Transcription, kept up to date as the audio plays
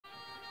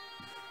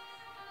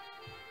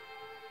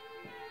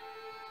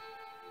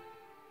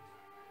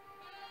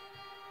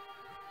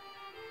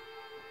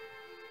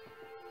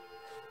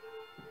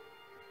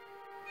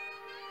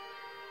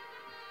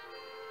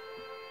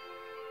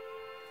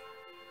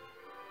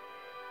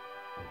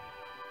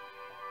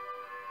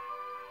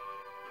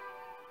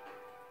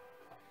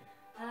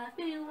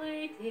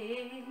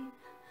waiting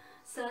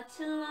such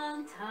a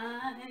long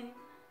time,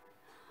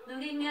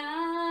 looking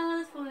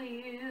out for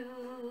you,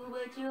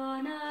 but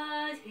you're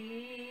not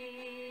here.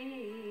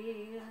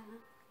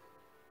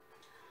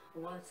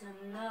 What's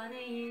another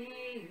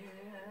year?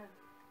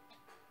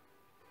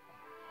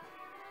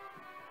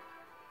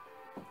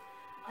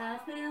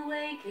 I've been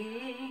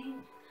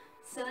waiting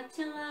such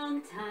a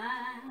long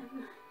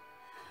time,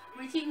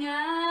 reaching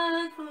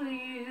out for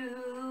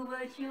you,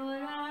 but you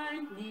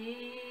aren't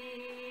near.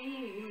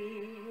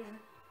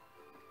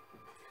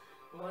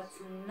 What's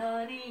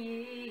another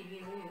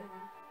year?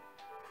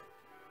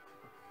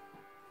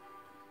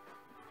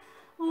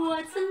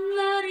 What's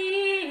another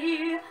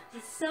year to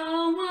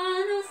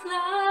someone who's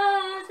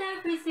lost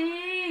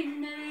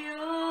everything that he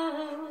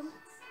owns?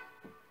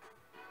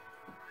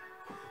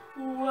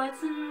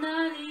 What's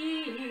another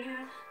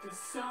year to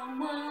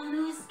someone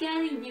who's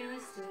getting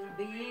used to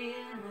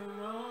being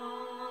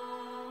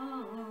alone?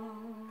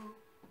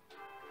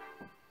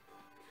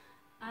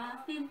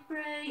 I've been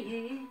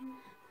praying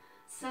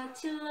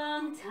such a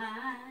long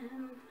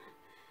time,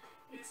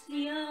 it's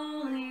the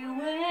only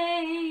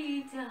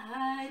way to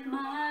hide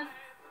my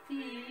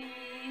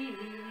fear.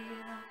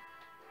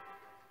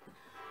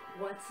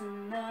 What's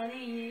another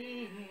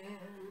year?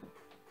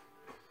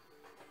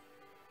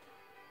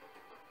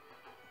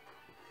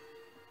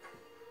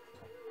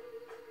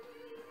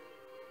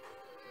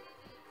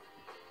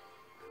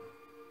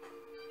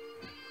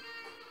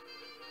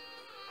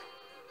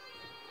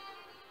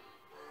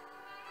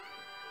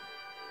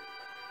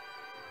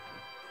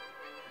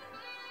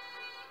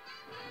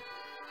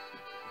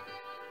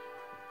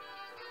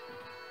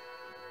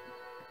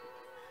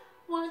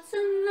 What's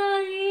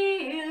another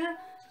year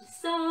to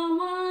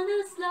someone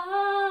who's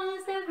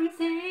lost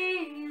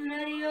everything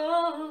that he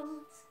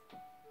owns?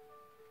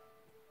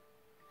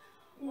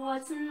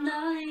 What's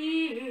another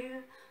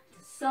year to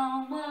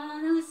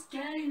someone who's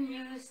getting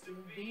used to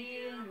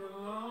being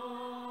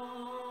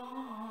alone?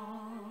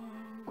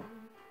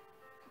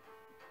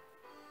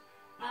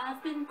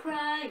 I've been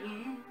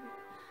crying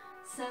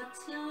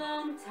such a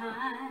long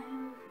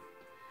time,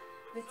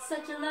 with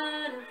such a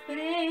lot of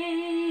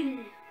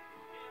pain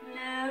in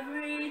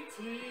every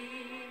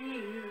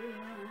tear.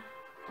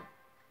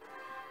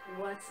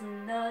 What's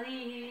another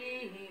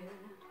year?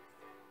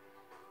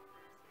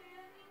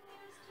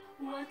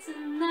 What's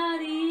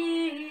another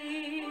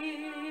year?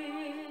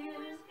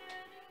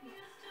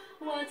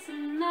 What's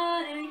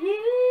another